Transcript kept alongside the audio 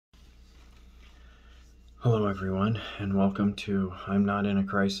Hello everyone, and welcome to I'm Not in a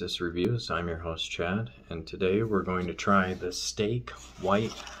Crisis Reviews. I'm your host Chad, and today we're going to try the steak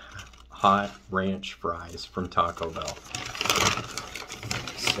white hot ranch fries from Taco Bell.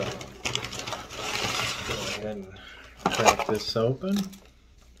 So, let's go ahead and crack this open.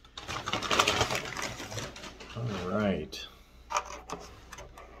 Alright,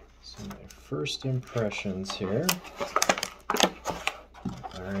 so my first impressions here.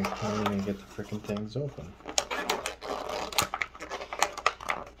 Alright, how am I gonna get the freaking things open?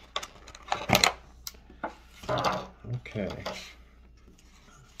 Okay.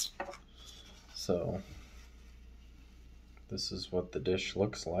 So, this is what the dish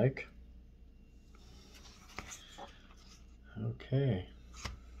looks like. Okay.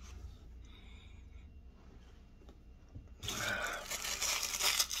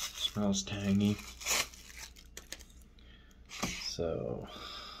 Smells tangy. So,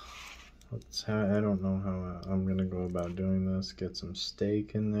 I don't know how I'm gonna go about doing this. Get some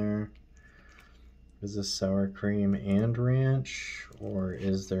steak in there. Is this sour cream and ranch, or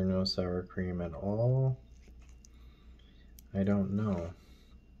is there no sour cream at all? I don't know.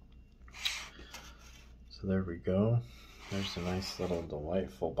 So there we go. There's a nice little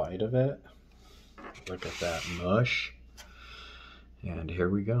delightful bite of it. Look at that mush. And here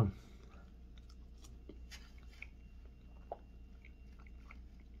we go.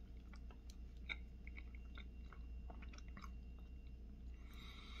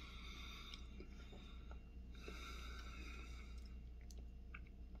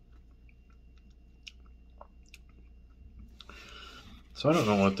 So I don't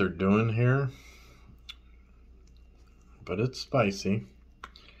know what they're doing here, but it's spicy.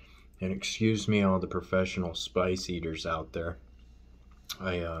 And excuse me, all the professional spice eaters out there.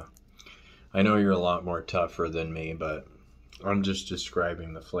 I know you're a lot more tougher than me, but I'm just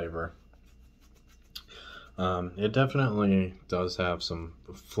describing the flavor. It definitely does have some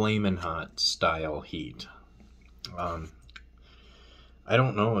flamin' hot style heat. I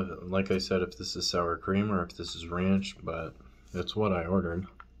don't know, like I said, if this is sour cream or if this is ranch, but it's what I ordered.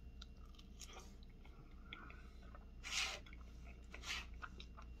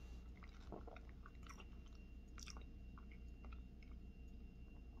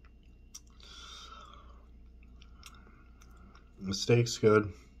 The steak's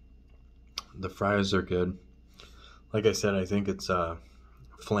good. The fries are good. Like I said, I think it's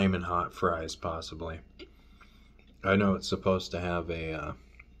flamin' hot fries, possibly. I know it's supposed to have a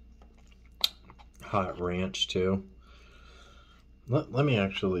hot ranch too. Let me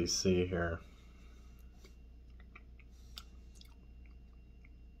actually see here.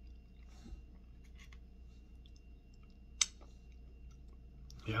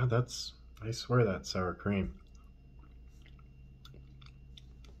 Yeah, I swear that's sour cream.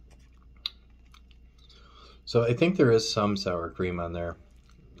 So I think there is some sour cream on there,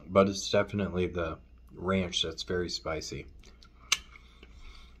 but it's definitely the ranch that's very spicy.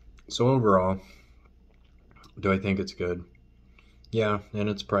 So overall, do I think it's good? Yeah, and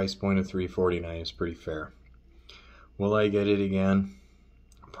its price point of $3.49 is pretty fair. Will I get it again?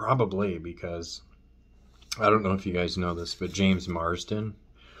 Probably, because I don't know if you guys know this, but James Marsden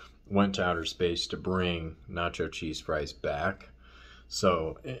went to outer space to bring nacho cheese fries back.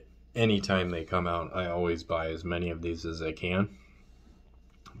 So anytime they come out, I always buy as many of these as I can.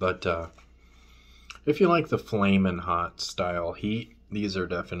 But if you like the flamin' hot style heat, these are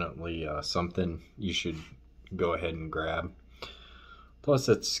definitely something you should go ahead and grab. Plus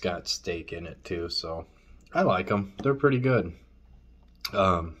it's got steak in it too, so I like them. They're pretty good.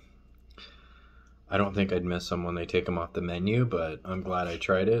 I don't think I'd miss them when they take them off the menu, but I'm glad I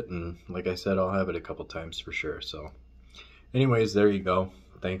tried it, and like I said, I'll have it a couple times for sure. So anyways, there you go.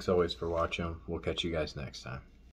 Thanks always for watching. We'll catch you guys next time.